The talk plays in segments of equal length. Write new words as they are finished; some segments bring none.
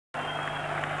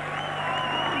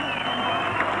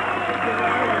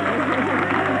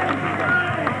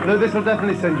No, this will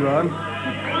definitely send you home.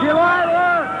 You like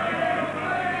that?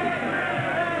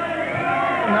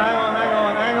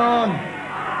 Hang on.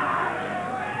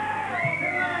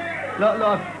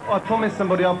 Look, I promised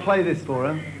somebody I'll play this for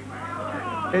him.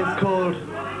 It's called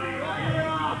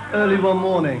Early One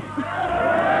Morning.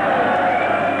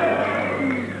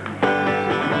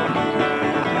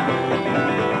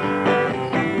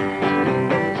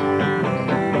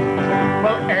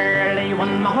 Well, early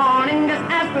one morning, just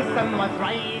as the sun was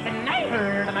rising, I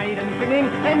heard a maiden singing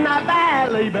in the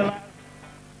valley below.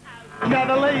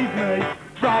 Never leave me,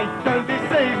 right, don't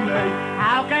deceive me.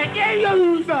 How can you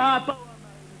use a bow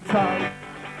and arrow?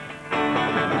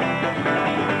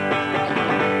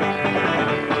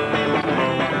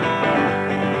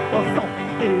 Well,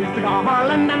 soft is the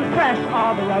garland and fresh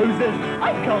are the roses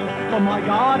I come from my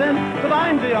garden to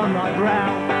bind thee on my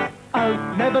brow.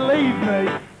 Oh, never leave me,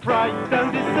 pray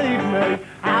don't deceive me.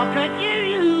 How can you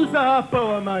use a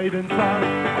bow and maiden so?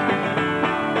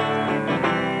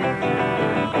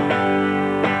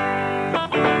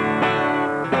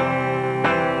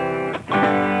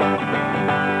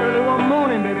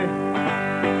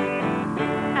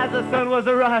 The sun was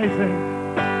arising,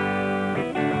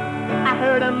 I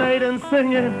heard a maiden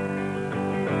singing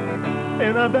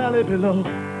in a valley below.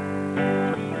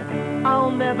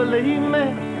 I'll never leave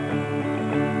me,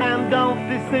 and don't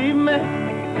deceive me.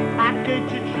 I get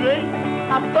you tree,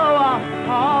 a boa,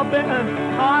 all bitten,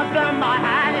 hard than my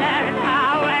hand, and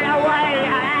I went away,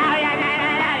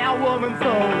 a woman's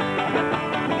soul.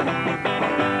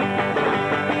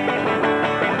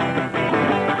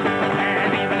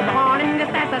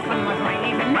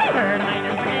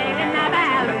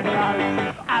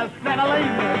 Never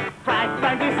leave me, fright,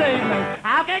 don't deceive me.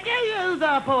 How can you use a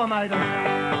poor maiden?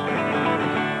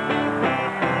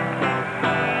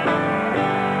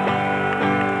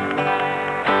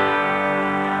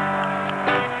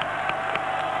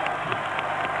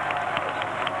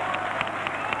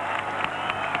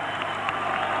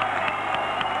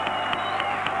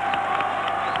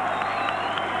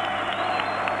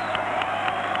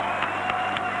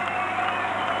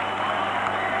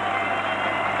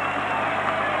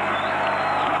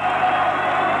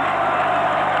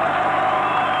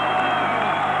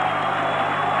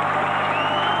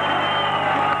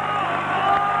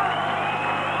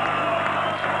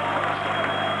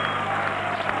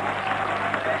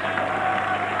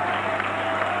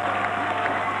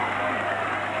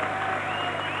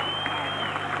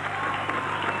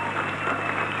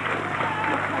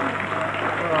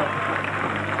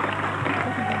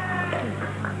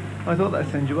 I thought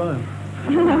that'd send you home.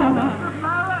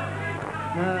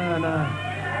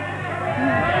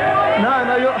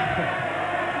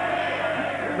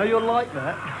 No, you're like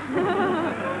that.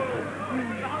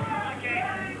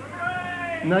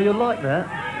 No, you're like that.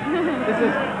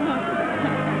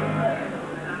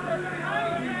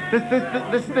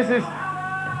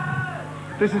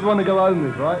 This is one to go home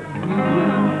with, right?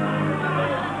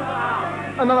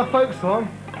 Another folk song.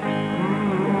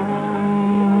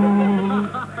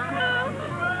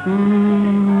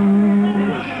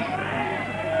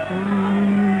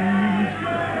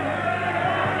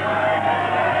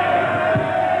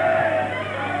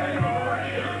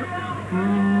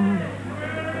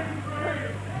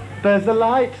 There's a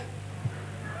light,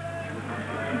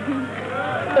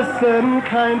 a certain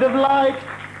kind of light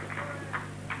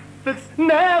that's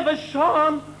never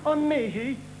shone on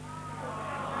me.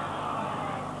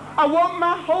 I want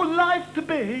my whole life to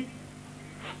be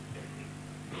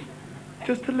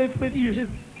just to live with you,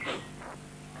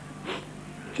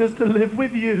 just to live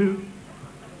with you.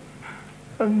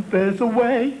 And there's a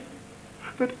way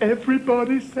that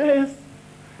everybody says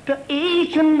to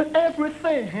each and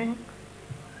everything.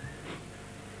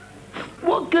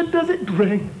 What good does it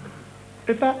bring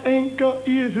if I ain't got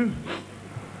you?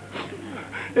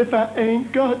 If I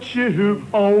ain't got you,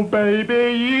 oh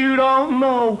baby, you don't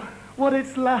know what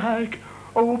it's like.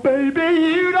 Oh baby,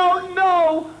 you don't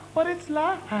know what it's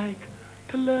like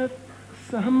to love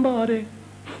somebody.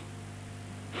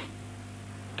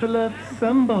 To love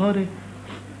somebody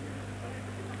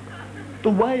the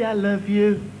way I love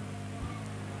you.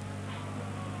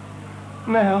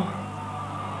 Now,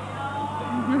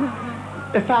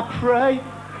 if I pray,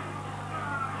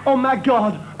 oh my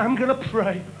God, I'm gonna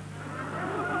pray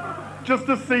just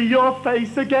to see your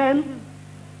face again.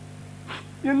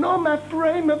 You know my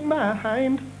frame of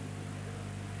mind.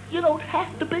 You don't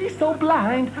have to be so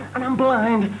blind, and I'm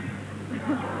blind.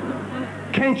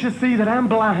 Can't you see that I'm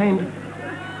blind?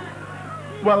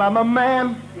 Well, I'm a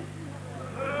man.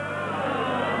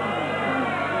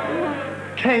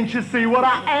 Can't you see what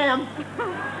I am?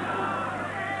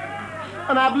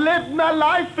 and I've lived my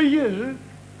life for you.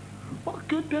 What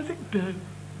good does it do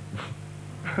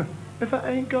if I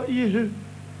ain't got you?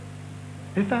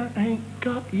 If I ain't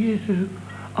got you,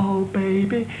 oh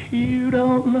baby, you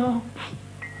don't know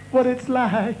what it's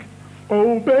like.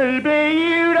 Oh baby,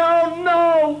 you don't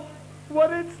know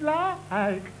what it's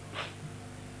like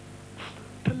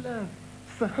to love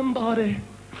somebody,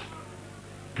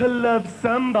 to love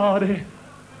somebody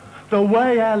the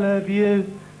way I love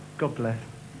you. God bless.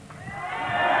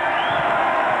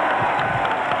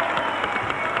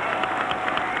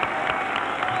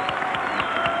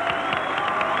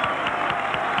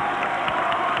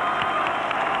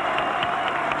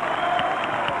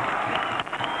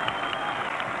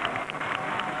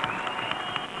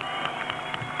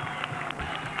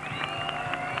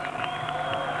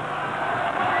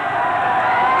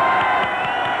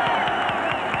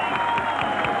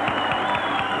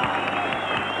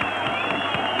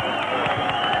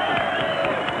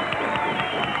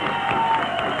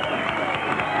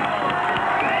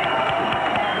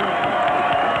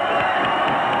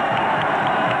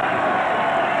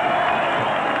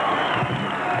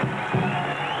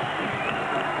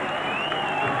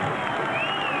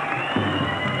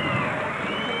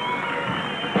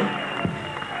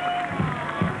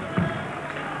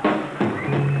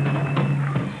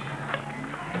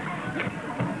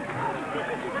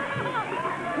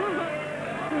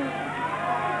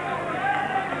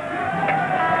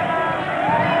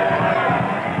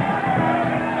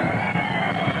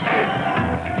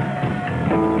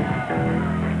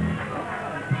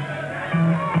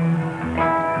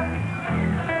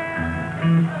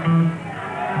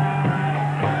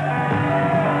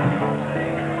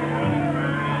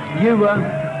 You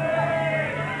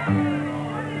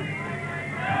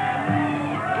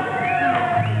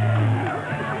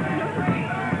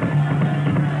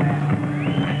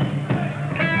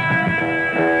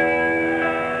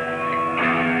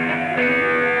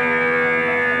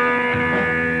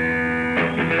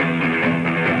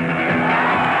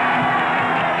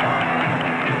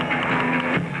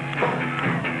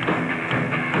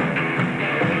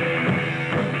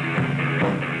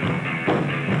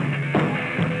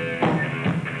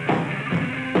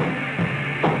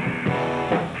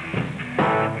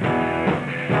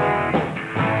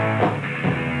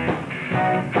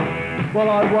Well,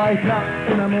 I wake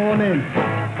up in the morning.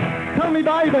 Tell me,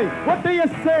 baby, what do you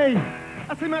see?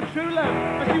 I see my true love.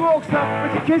 When she walks up,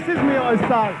 when she kisses me, I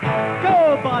say,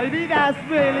 go, baby, that's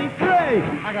really free.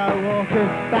 I go walking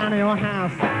down to your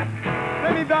house.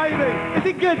 Tell me, baby, is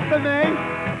it good for me?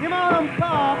 Your mom and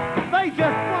pa, they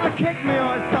just want to kick me,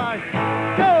 I say,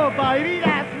 go, baby,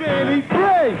 that's really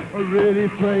free. Oh, really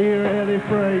free, really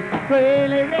free.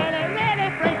 Really, really, really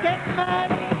free, kick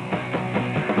me.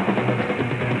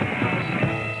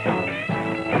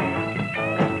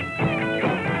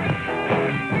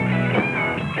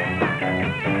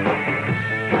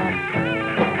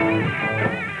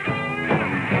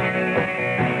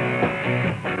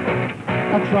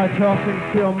 I tried talking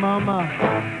to your mama.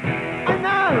 I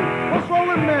know! What's wrong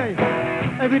with me?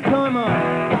 Every time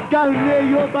I go near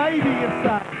your baby, you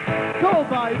say, go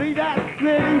baby, that's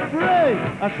really free.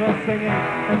 I try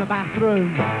singing in the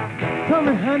bathroom. Tell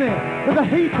me, honey, with the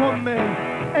heat on me,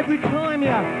 every time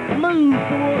you move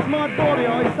towards my body,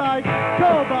 I say,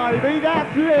 go baby,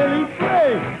 that's really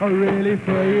free. Oh, really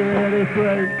free, really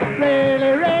free.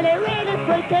 Really, really, really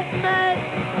free, get me.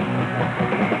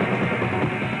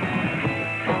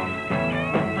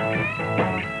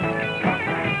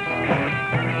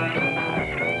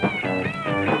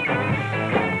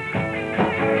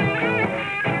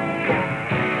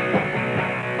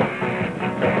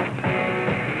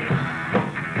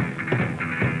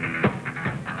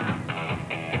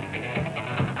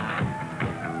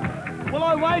 Well,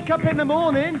 I wake up in the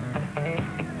morning.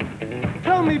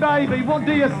 Tell me, baby, what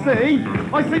do you see?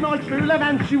 I see my true love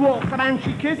and she walks up and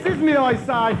she kisses me, I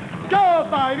say, go,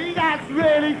 baby, that's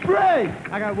really free.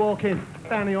 I go walking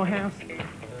down to your house.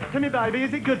 Tell me, baby,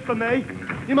 is it good for me?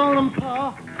 Your mom and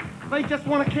pa, they just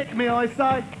want to kick me, I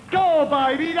say, go,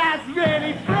 baby, that's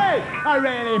really free. Oh,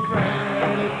 really free,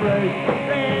 really free,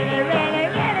 really, really